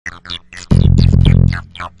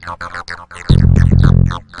Hey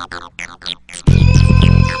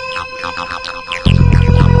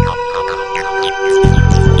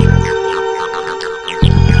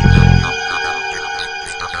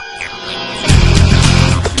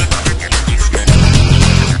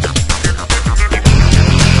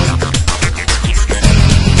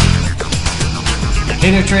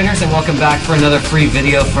there traders, and welcome back for another free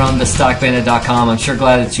video from thestockbandit.com. I'm sure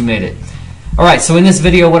glad that you made it. Alright, so in this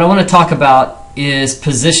video what I want to talk about is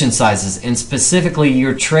position sizes, and specifically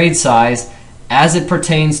your trade size as it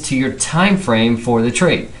pertains to your time frame for the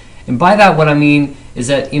trade. And by that what I mean is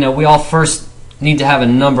that we all first need to have a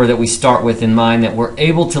number that we start with in mind that we're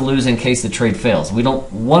able to lose in case the trade fails. We don't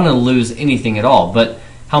want to lose anything at all, but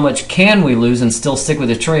how much can we lose and still stick with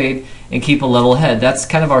the trade and keep a level head? That's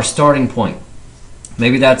kind of our starting point.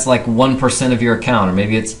 Maybe that's like 1% of your account, or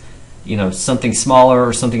maybe it's something smaller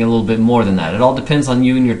or something a little bit more than that. It all depends on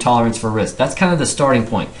you and your tolerance for risk. That's kind of the starting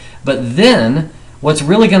point. But then what's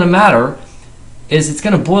really going to matter is it's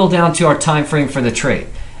going to boil down to our time frame for the trade.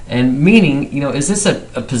 And meaning, is this a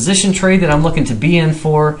position trade that I'm looking to be in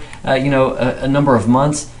for a number of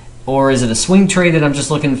months, or is it a swing trade that I'm just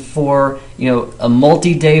looking for a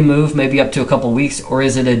multi-day move, maybe up to a couple weeks, or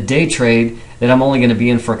is it a day trade that I'm only going to be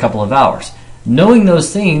in for a couple of hours? Knowing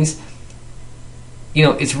those things,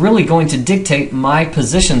 it's really going to dictate my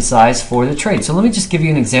position size for the trade. So let me just give you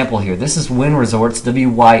an example here. This is Wynn Resorts,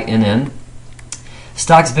 WYNN.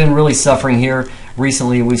 Stock's been really suffering here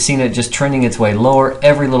recently. We've seen it just trending its way lower.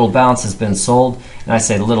 Every little bounce has been sold. And I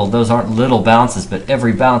say little, those aren't little bounces, but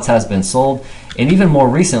every bounce has been sold. And even more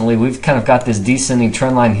recently, we've kind of got this descending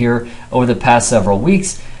trend line here over the past several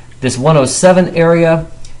weeks. This 107 area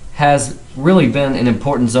has really been an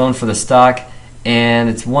important zone for the stock, and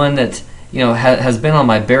it's one that has been on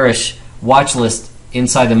my bearish watch list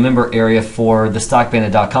inside the member area for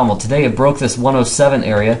thestockbandit.com. Well, today it broke this 107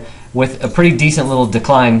 area with a pretty decent little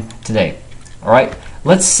decline today. All right,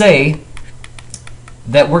 let's say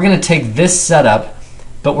that we're going to take this setup,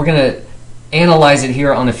 but we're going to analyze it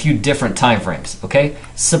here on a few different time frames. Okay,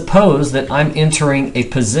 suppose that I'm entering a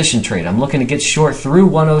position trade. I'm looking to get short through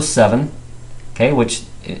 107. Okay,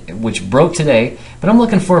 which broke today, but I'm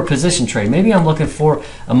looking for a position trade. Maybe I'm looking for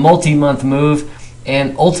a multi-month move,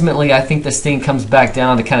 and ultimately I think this thing comes back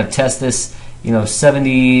down to kind of test this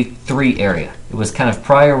 73 area. It was kind of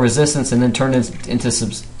prior resistance and then turned into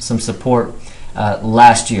some support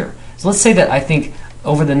last year. So let's say that I think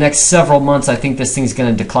over the next several months I think this thing's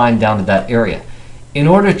going to decline down to that area. In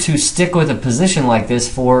order to stick with a position like this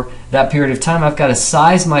for that period of time, I've got to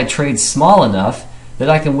size my trade small enough that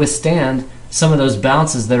I can withstand some of those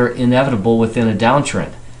bounces that are inevitable within a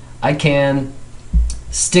downtrend. I can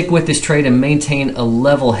stick with this trade and maintain a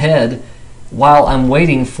level head while I'm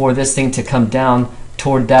waiting for this thing to come down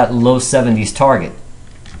toward that low 70s target.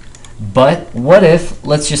 But what if,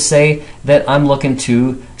 let's just say that I'm looking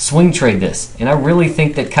to swing trade this, and I really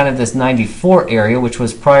think that kind of this 94 area, which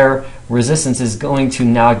was prior resistance, is going to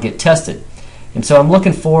now get tested. And so I'm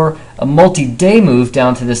looking for a multi-day move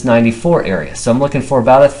down to this 94 area. So I'm looking for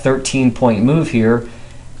about a 13-point move here,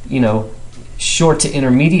 short to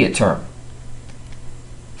intermediate term.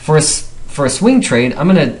 For a swing trade, I'm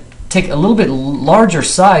going to take a little bit larger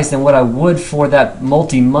size than what I would for that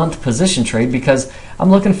multi-month position trade, because I'm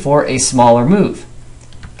looking for a smaller move.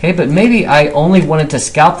 Okay, but maybe I only wanted to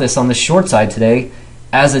scalp this on the short side today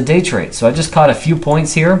as a day trade. So I just caught a few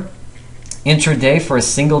points here intraday for a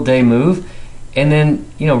single day move, and then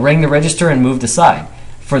rang the register and moved aside.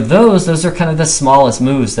 For those are kind of the smallest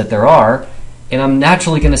moves that there are, and I'm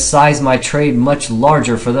naturally going to size my trade much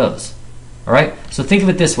larger for those. All right, so think of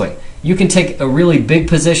it this way. You can take a really big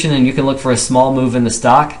position and you can look for a small move in the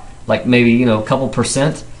stock, like maybe a couple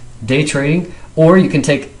percent day trading, or you can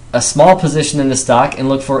take a small position in the stock and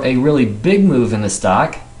look for a really big move in the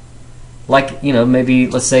stock, like maybe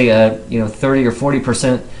let's say a 30 or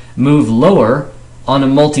 40% move lower on a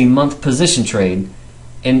multi-month position trade.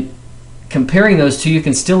 And comparing those two, you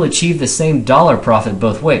can still achieve the same dollar profit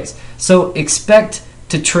both ways. So expect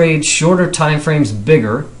to trade shorter time frames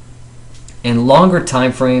bigger and longer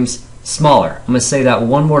time frames smaller. I'm going to say that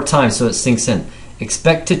one more time so it sinks in.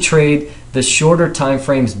 Expect to trade the shorter time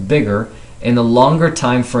frames bigger and the longer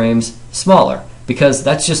time frames smaller, because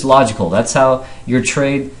that's just logical. That's how your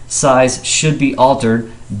trade size should be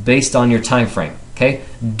altered based on your time frame. Okay?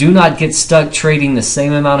 Do not get stuck trading the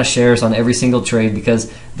same amount of shares on every single trade,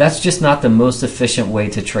 because that's just not the most efficient way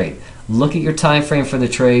to trade. Look at your time frame for the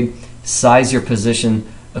trade, size your position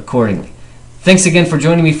accordingly. Thanks again for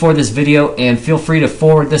joining me for this video, and feel free to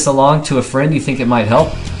forward this along to a friend you think it might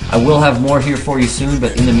help. I will have more here for you soon,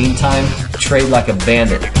 but in the meantime, trade like a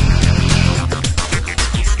bandit.